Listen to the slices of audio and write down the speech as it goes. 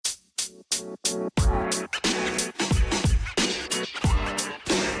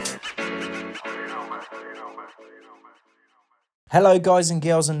Hello guys and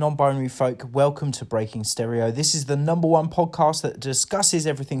girls and non-binary folk, welcome to Breaking Stereo. This is the number one podcast that discusses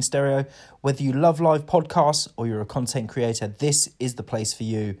everything stereo. Whether you love live podcasts or you're a content creator, this is the place for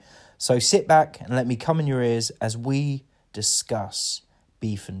you. So sit back and let me come in your ears as we discuss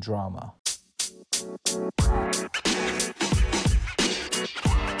beef and drama.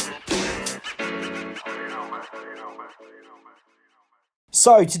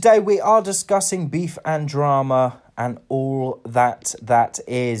 So today we are discussing beef and drama and all that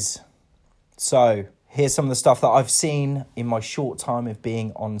is. So here's some of the stuff that I've seen in my short time of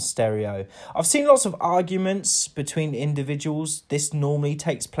being on stereo. I've seen lots of arguments between individuals. This normally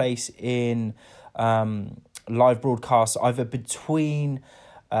takes place in live broadcasts, either between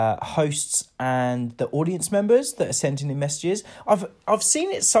hosts and the audience members that are sending in messages. I've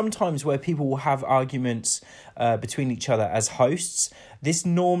seen it sometimes where people will have arguments between each other as hosts. This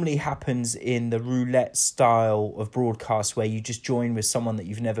normally happens in the roulette style of broadcast where you just join with someone that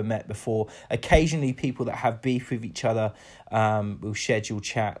you've never met before. Occasionally people that have beef with each other will schedule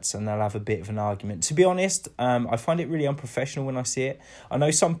chats and they'll have a bit of an argument. To be honest, I find it really unprofessional when I see it. I know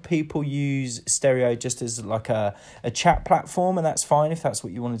some people use stereo just as like a chat platform, and that's fine if that's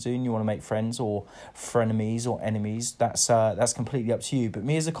what you want to do and you want to make friends or frenemies or enemies. That's completely up to you. But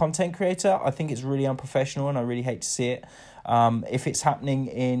me as a content creator, I think it's really unprofessional and I really hate to see it. If it's happening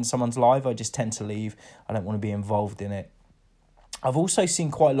in someone's live, I just tend to leave. I don't want to be involved in it. I've also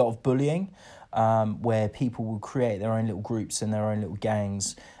seen quite a lot of bullying, where people will create their own little groups and their own little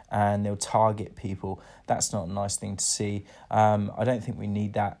gangs and they'll target people. That's not a nice thing to see. I don't think we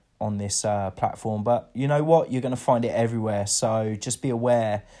need that on this platform, but you know what? You're going to find it everywhere. So just be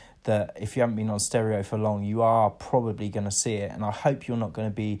aware that if you haven't been on stereo for long, you are probably going to see it. And I hope you're not going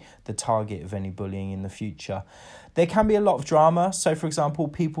to be the target of any bullying in the future. There can be a lot of drama. So, for example,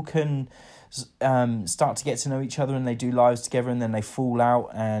 people can start to get to know each other and they do lives together and then they fall out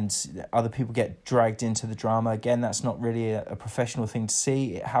and other people get dragged into the drama. Again, that's not really a professional thing to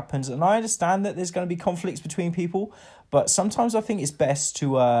see. It happens. And I understand that there's going to be conflicts between people, but sometimes I think it's best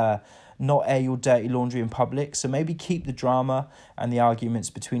to not air your dirty laundry in public. So maybe keep the drama and the arguments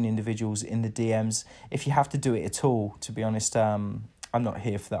between individuals in the DMs if you have to do it at all. To be honest, I'm not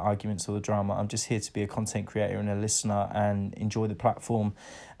here for the arguments or the drama. I'm just here to be a content creator and a listener and enjoy the platform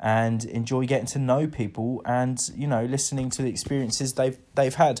and enjoy getting to know people and, you know, listening to the experiences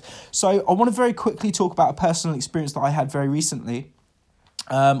they've had. So I want to very quickly talk about a personal experience that I had very recently.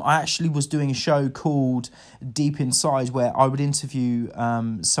 I actually was doing a show called Deep Inside where I would interview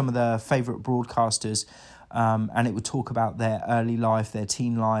some of the favourite broadcasters, and it would talk about their early life, their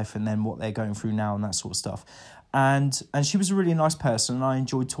teen life, and then what they're going through now and that sort of stuff. And she was a really nice person and I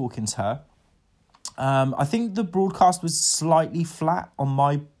enjoyed talking to her. I think the broadcast was slightly flat on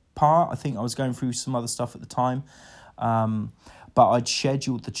my part. I think I was going through some other stuff at the time. But I'd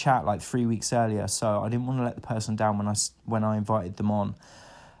scheduled the chat like 3 weeks earlier, so I didn't want to let the person down when I invited them on.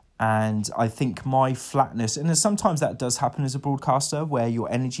 And I think my flatness, and sometimes that does happen as a broadcaster, where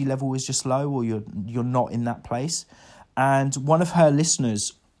your energy level is just low or you're not in that place. And one of her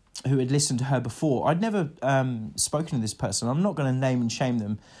listeners who had listened to her before, I'd never spoken to this person. I'm not going to name and shame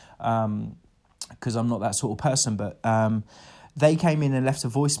them because I'm not that sort of person, but they came in and left a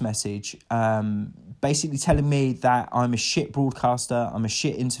voice message basically telling me that I'm a shit broadcaster, I'm a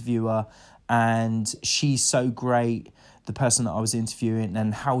shit interviewer, and she's so great, the person that I was interviewing,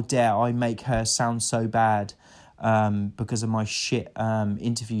 and how dare I make her sound so bad because of my shit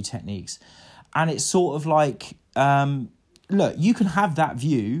interview techniques. And it's sort of like, look, you can have that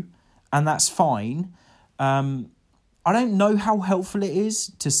view and that's fine. I don't know how helpful it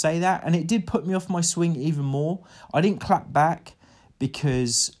is to say that, and it did put me off my swing even more. I didn't clap back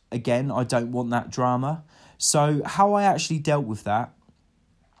because, again, I don't want that drama. So how I actually dealt with that,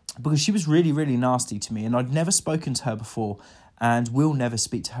 because she was really, really nasty to me and I'd never spoken to her before and will never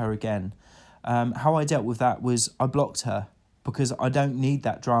speak to her again. How I dealt with that was I blocked her because I don't need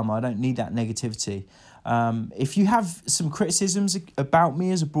that drama. I don't need that negativity. If you have some criticisms about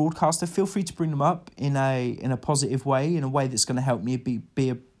me as a broadcaster, feel free to bring them up in a positive way, in a way that's going to help me be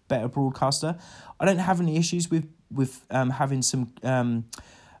a better broadcaster. I don't have any issues with having some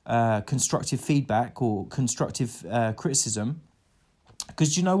constructive feedback or constructive criticism.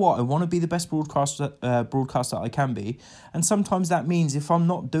 Because you know what? I want to be the best broadcaster I can be. And sometimes that means if I'm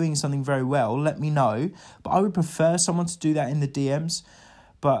not doing something very well, let me know. But I would prefer someone to do that in the DMs.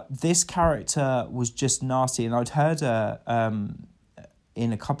 But this character was just nasty. And I'd heard her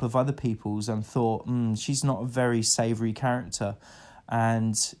in a couple of other people's and thought, she's not a very savoury character.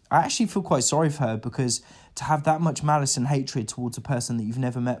 And I actually feel quite sorry for her, because to have that much malice and hatred towards a person that you've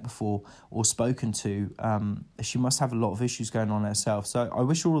never met before or spoken to, she must have a lot of issues going on herself. So I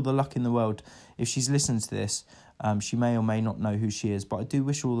wish her all the luck in the world. If she's listening to this, she may or may not know who she is, but I do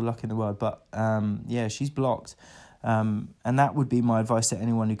wish her all the luck in the world. But yeah, she's blocked. And that would be my advice to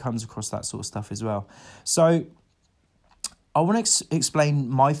anyone who comes across that sort of stuff as well. So I want to explain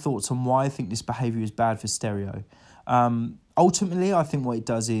my thoughts on why I think this behaviour is bad for Stereo. Ultimately, I think what it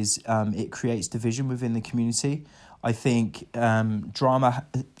does is it creates division within the community. I think drama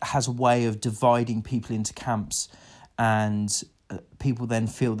has a way of dividing people into camps, and people then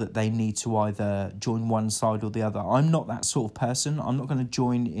feel that they need to either join one side or the other. I'm not that sort of person. I'm not going to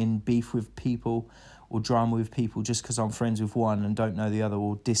join in beef with people or drama with people just because I'm friends with one and don't know the other,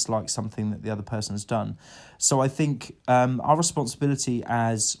 or dislike something that the other person has done. So I think our responsibility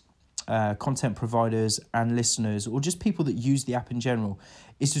as content providers and listeners, or just people that use the app in general,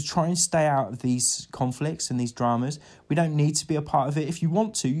 is to try and stay out of these conflicts and these dramas. We don't need to be a part of it. If you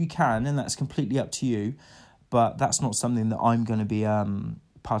want to, you can, and that's completely up to you. But that's not something that I'm going to be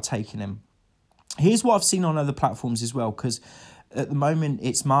partaking in. Here's what I've seen on other platforms as well, because at the moment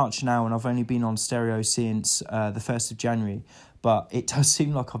it's March now, and I've only been on Stereo since the 1st of January. But it does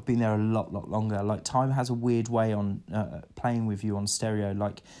seem like I've been there a lot longer. Like, time has a weird way on playing with you on Stereo.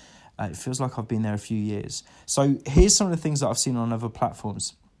 Like, it feels like I've been there a few years. So here's some of the things that I've seen on other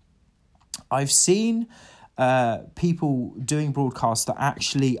platforms. I've seen people doing broadcasts that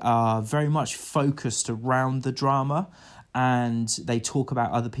actually are very much focused around the drama, and they talk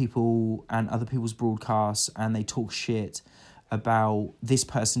about other people and other people's broadcasts, and they talk shit about this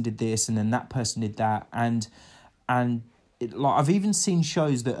person did this and then that person did that, and like, I've even seen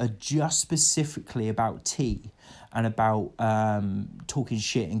shows that are just specifically about tea and about talking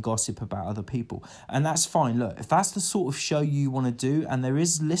shit and gossip about other people. And that's fine. Look, if that's the sort of show you want to do, and there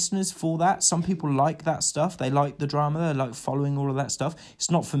is listeners for that, some people like that stuff. They like the drama. They like following all of that stuff.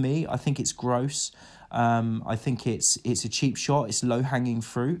 It's not for me. I think it's gross. I think it's a cheap shot. It's low-hanging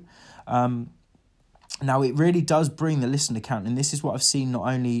fruit. Now, it really does bring the listener count, and this is what I've seen not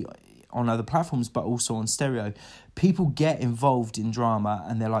only on other platforms but also on Stereo. People get involved in drama,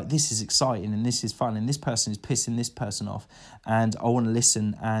 and they're like, this is exciting and this is fun, and this person is pissing this person off, and I want to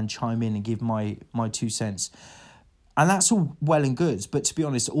listen and chime in and give my 2 cents. And that's all well and good, but to be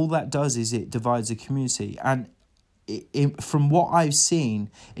honest, all that does is it divides the community. And from what I've seen,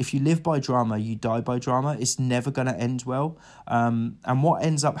 if you live by drama, you die by drama. It's never going to end well. And what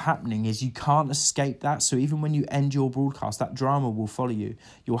ends up happening is you can't escape that. So even when you end your broadcast, that drama will follow you.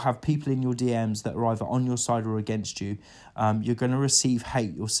 You'll have people in your DMs that are either on your side or against you. You're going to receive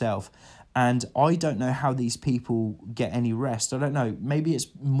hate yourself. And I don't know how these people get any rest. I don't know. Maybe it's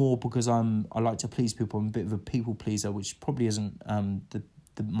more because I like to please people. I'm a bit of a people pleaser, which probably isn't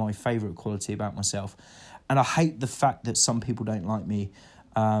my favourite quality about myself. And I hate the fact that some people don't like me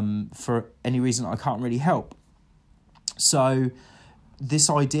for any reason I can't really help. So this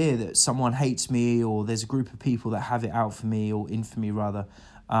idea that someone hates me, or there's a group of people that have it out for me, or in for me rather,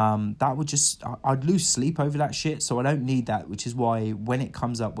 that would just, I'd lose sleep over that shit. So I don't need that, which is why when it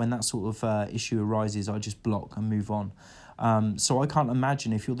comes up, when that sort of issue arises, I just block and move on. So I can't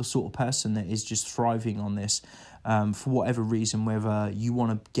imagine if you're the sort of person that is just thriving on this, for whatever reason, whether you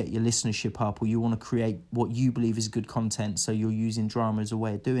want to get your listenership up or you want to create what you believe is good content, so you're using drama as a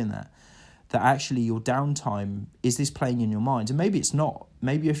way of doing that, that actually your downtime, is this playing in your mind? And maybe it's not.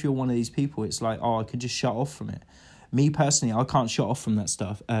 Maybe if you're one of these people, it's like, oh, I could just shut off from it. Me personally, I can't shut off from that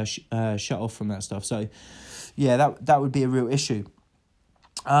stuff. Shut off from that stuff. So yeah, that would be a real issue.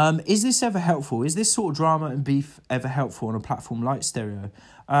 Is this ever helpful? Is this sort of drama and beef ever helpful on a platform like Stereo?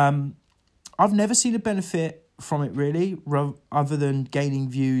 I've never seen a benefit from it really, other than gaining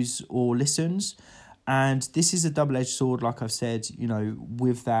views or listens. And this is a double-edged sword, like I've said. You know,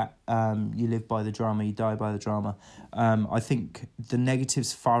 with that, you live by the drama, you die by the drama. I think the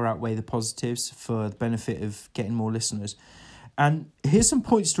negatives far outweigh the positives for the benefit of getting more listeners. And here's some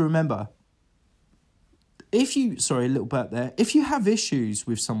points to remember. If you have issues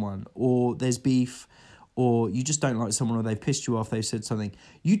with someone, or there's beef, or you just don't like someone, or they've pissed you off, they've said something,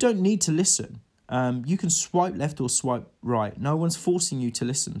 you don't need to listen. You can swipe left or swipe right. No one's forcing you to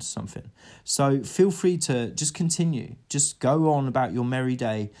listen to something. So feel free to just continue. Just go on about your merry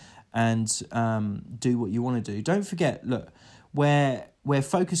day and do what you want to do. Don't forget, look, where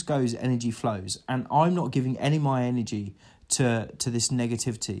focus goes, energy flows. And I'm not giving any of my energy to this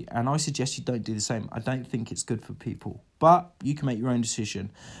negativity. And I suggest you don't do the same. I don't think it's good for people. But you can make your own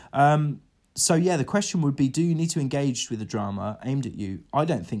decision. So yeah, the question would be: do you need to engage with the drama aimed at you? I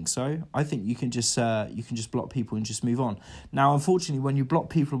don't think so. I think you can just block people and just move on. Now, unfortunately, when you block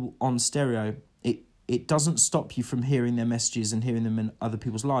people on stereo, it doesn't stop you from hearing their messages and hearing them in other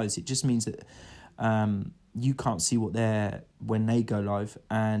people's lives. It just means that you can't see when they go live,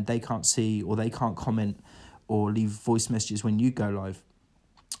 and they can't see or they can't comment or leave voice messages when you go live.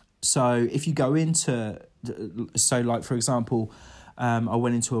 So if you go into, like for example, I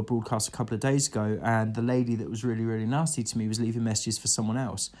went into a broadcast a couple of days ago, and the lady that was really, really nasty to me was leaving messages for someone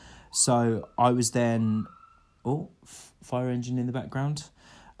else. So I was then, fire engine in the background.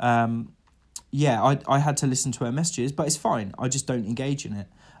 I had to listen to her messages, but it's fine. I just don't engage in it.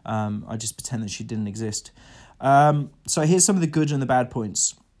 I just pretend that she didn't exist. So here's some of the good and the bad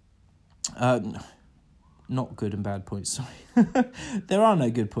points. Not good and bad points, sorry. There are no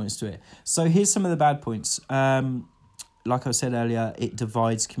good points to it. So here's some of the bad points. Like I said earlier, it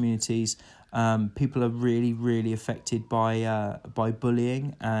divides communities. People are really, really affected by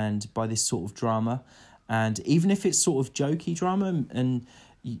bullying and by this sort of drama. And even if it's sort of jokey drama and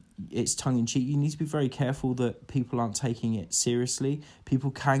it's tongue-in-cheek, you need to be very careful that people aren't taking it seriously. People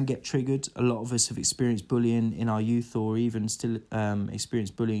can get triggered. A lot of us have experienced bullying in our youth, or even still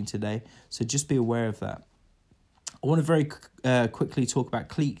experience bullying today. So just be aware of that. I want to very quickly talk about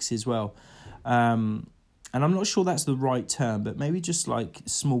cliques as well. And I'm not sure that's the right term, but maybe just like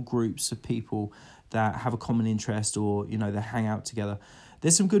small groups of people that have a common interest, or, they hang out together.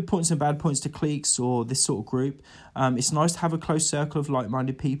 There's some good points and bad points to cliques or this sort of group. It's nice to have a close circle of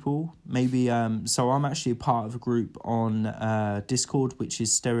like-minded people. Maybe, so I'm actually a part of a group on Discord, which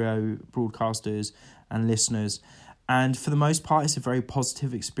is stereo broadcasters and listeners. And for the most part, it's a very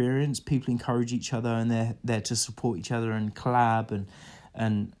positive experience. People encourage each other, and they're there to support each other and collab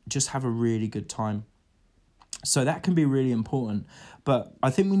and just have a really good time. So that can be really important. But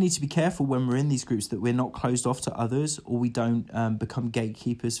I think we need to be careful when we're in these groups that we're not closed off to others, or we don't become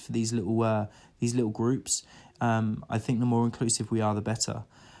gatekeepers for these little groups. I think the more inclusive we are, the better.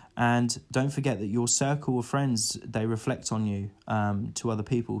 And don't forget that your circle of friends, they reflect on you to other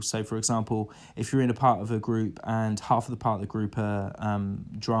people. So, for example, if you're in a part of a group and half of the part of the group are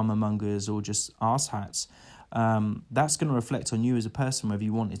drama mongers or just arse-hats, that's going to reflect on you as a person, whether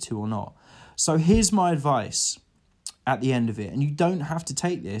you wanted to or not. So here's my advice at the end of it. And you don't have to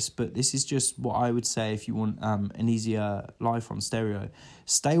take this, but this is just what I would say if you want an easier life on stereo.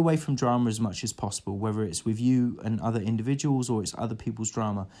 Stay away from drama as much as possible, whether it's with you and other individuals or it's other people's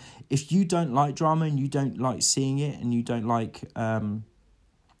drama. If you don't like drama and you don't like seeing it, and you don't like and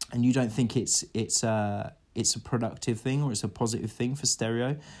you don't think it's a productive thing or it's a positive thing for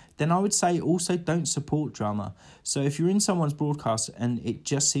stereo, then I would say also don't support drama. So if you're in someone's broadcast and it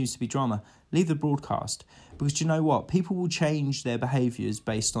just seems to be drama, leave the broadcast. Because you know what? People will change their behaviours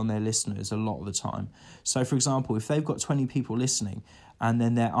based on their listeners a lot of the time. So, for example, if they've got 20 people listening and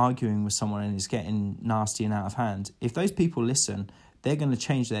then they're arguing with someone and it's getting nasty and out of hand, if those people listen, they're going to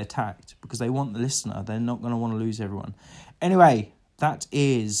change their tact because they want the listener. They're not going to want to lose everyone. Anyway, that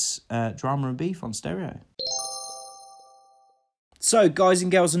is Drama and Beef on stereo. So, guys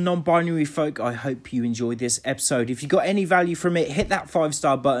and girls and non-binary folk, I hope you enjoyed this episode. If you got any value from it, hit that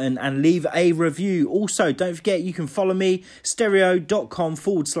 5-star button and leave a review. Also, don't forget you can follow me,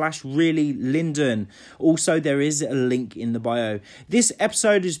 stereo.com/reallylinden. Also, there is a link in the bio. This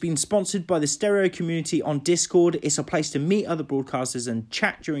episode has been sponsored by the Stereo community on Discord. It's a place to meet other broadcasters and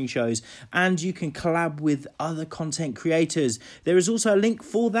chat during shows, and you can collab with other content creators. There is also a link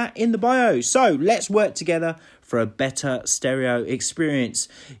for that in the bio. So, let's work together for a better stereo experience.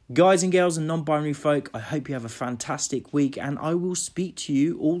 Guys and girls and non-binary folk, I hope you have a fantastic week, and I will speak to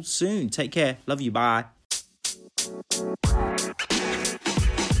you all soon. Take care. Love you. Bye.